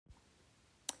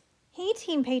Hey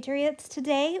Team Patriots,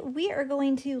 today we are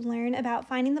going to learn about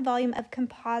finding the volume of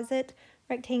composite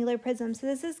rectangular prisms. So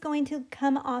this is going to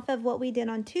come off of what we did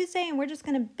on Tuesday, and we're just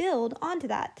going to build onto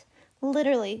that,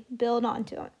 literally build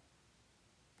onto it.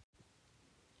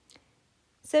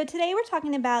 So today we're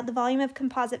talking about the volume of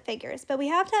composite figures, but we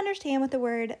have to understand what the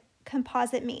word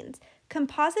composite means.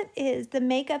 Composite is the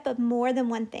makeup of more than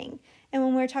one thing, and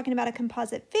when we're talking about a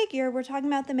composite figure, we're talking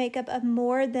about the makeup of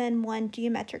more than one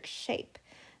geometric shape.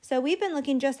 So we've been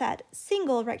looking just at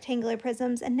single rectangular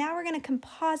prisms, and now we're going to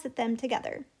composite them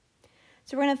together.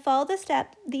 So we're going to follow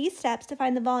these steps to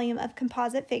find the volume of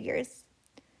composite figures.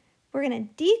 We're going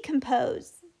to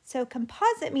decompose. So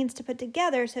composite means to put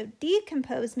together, so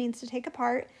decompose means to take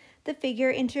apart the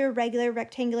figure into a regular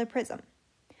rectangular prism.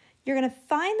 You're going to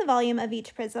find the volume of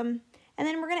each prism, and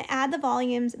then we're going to add the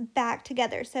volumes back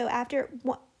together. So after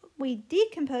we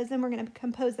decompose them, we're going to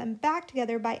compose them back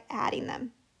together by adding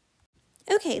them.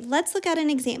 Okay, let's look at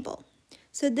an example.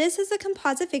 So this is a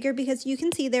composite figure because you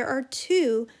can see there are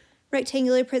two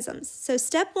rectangular prisms. So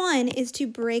step one is to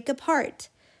break apart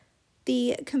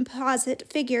the composite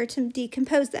figure to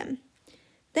decompose them.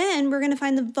 Then we're going to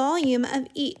find the volume of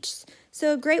each.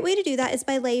 So a great way to do that is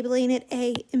by labeling it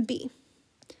A and B.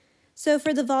 So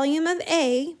for the volume of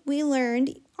A, we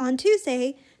learned on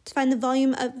Tuesday to find the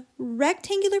volume of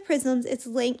rectangular prisms, it's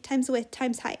length times width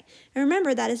times height. And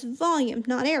remember, that is volume,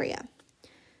 not area.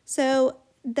 So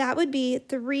that would be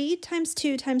 3 times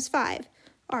 2 times 5,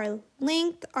 our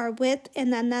length, our width,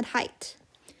 and then that height.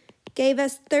 Gave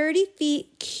us 30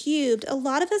 feet cubed. A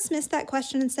lot of us missed that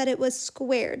question and said it was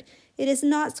squared. It is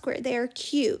not squared, they are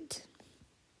cubed.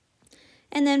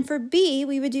 And then for B,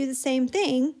 we would do the same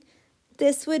thing.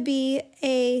 This would be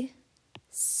a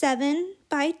 7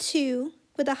 by 2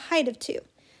 with a height of 2.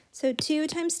 So 2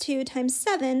 times 2 times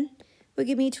 7 would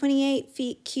give me 28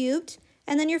 feet cubed.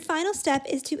 And then your final step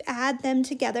is to add them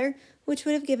together, which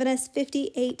would have given us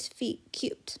 58 feet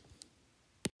cubed.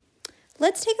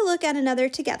 Let's take a look at another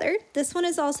together. This one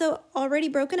is also already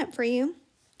broken up for you.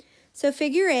 So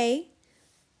figure A,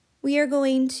 we are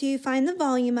going to find the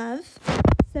volume of.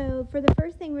 So for the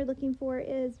first thing we're looking for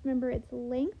is, remember, it's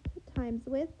length times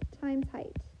width times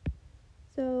height.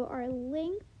 So our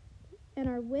length and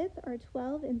our width are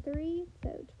 12 and 3,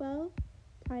 so 12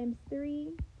 times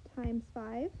 3 times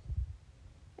 5.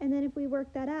 And then if we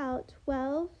work that out,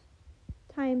 12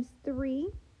 times 3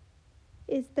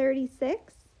 is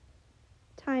 36,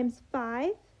 times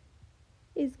 5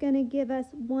 is going to give us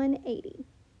 180.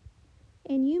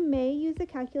 And you may use a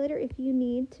calculator if you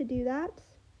need to do that.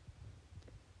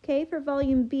 Okay, for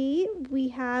volume B, we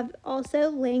have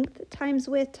also length times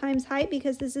width times height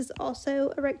because this is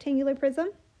also a rectangular prism.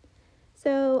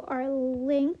 So our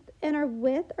length and our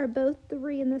width are both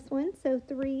 3 in this one. So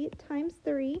 3 times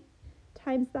 3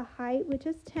 times the height, which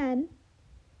is 10.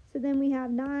 So then we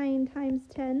have 9 times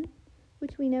 10,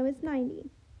 which we know is 90.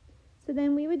 So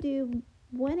then we would do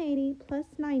 180 plus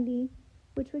 90,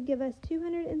 which would give us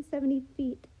 270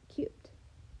 feet cubed.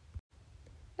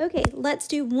 Okay, let's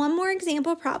do one more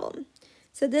example problem.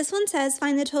 So this one says,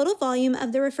 find the total volume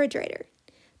of the refrigerator.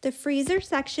 The freezer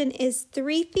section is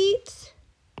 3 feet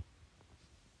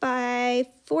by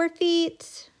 4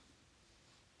 feet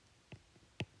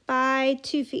by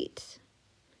 2 feet.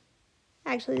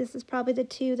 Actually, this is probably the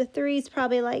 2. The 3 is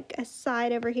probably like a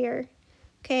side over here.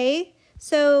 Okay,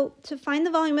 so to find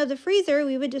the volume of the freezer,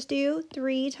 we would just do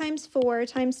 3 times 4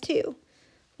 times 2.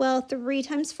 Well, 3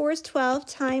 times 4 is 12,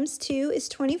 times 2 is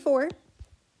 24.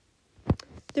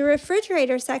 The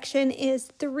refrigerator section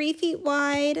is 3 feet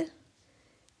wide,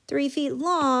 3 feet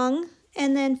long,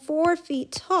 and then 4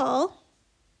 feet tall.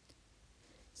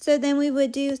 So then we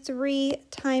would do 3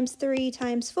 times 3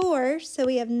 times 4, so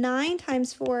we have 9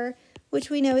 times 4, which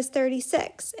we know is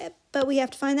 36. But we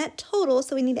have to find that total,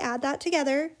 so we need to add that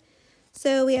together.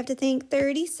 So we have to think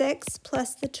 36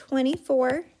 plus the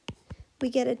 24, we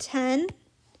get a 10.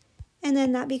 And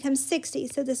then that becomes 60.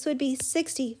 So this would be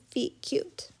 60 feet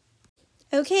cubed.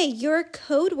 Okay, your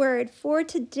code word for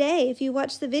today, if you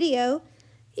watch the video,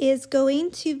 is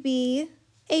going to be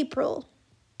April.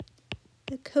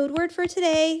 The code word for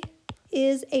today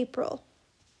is April.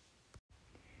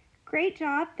 Great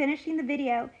job finishing the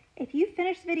video. If you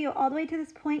finished the video all the way to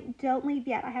this point, don't leave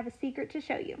yet. I have a secret to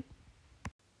show you.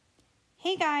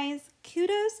 Hey guys,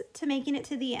 kudos to making it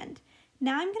to the end.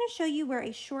 Now I'm going to show you where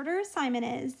a shorter assignment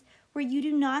is, where you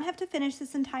do not have to finish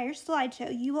this entire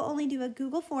slideshow. You will only do a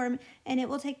Google form and it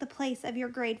will take the place of your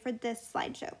grade for this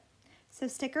slideshow. So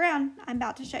stick around, I'm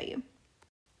about to show you.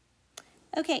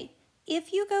 Okay,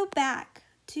 if you go back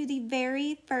to the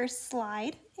very first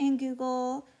slide in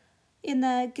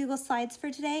the Google Slides for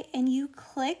today and you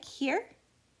click here,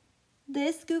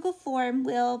 this Google form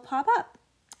will pop up.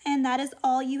 And that is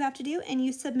all you have to do, and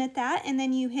you submit that, and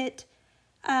then you hit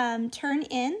turn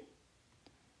in.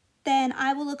 Then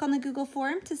I will look on the Google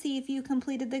form to see if you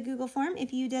completed the Google form.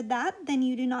 If you did that, then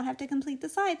you do not have to complete the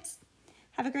slides.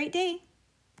 Have a great day.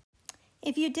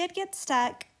 If you did get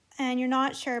stuck and you're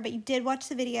not sure, but you did watch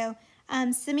the video,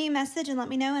 send me a message and let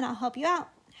me know, and I'll help you out.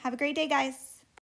 Have a great day, guys.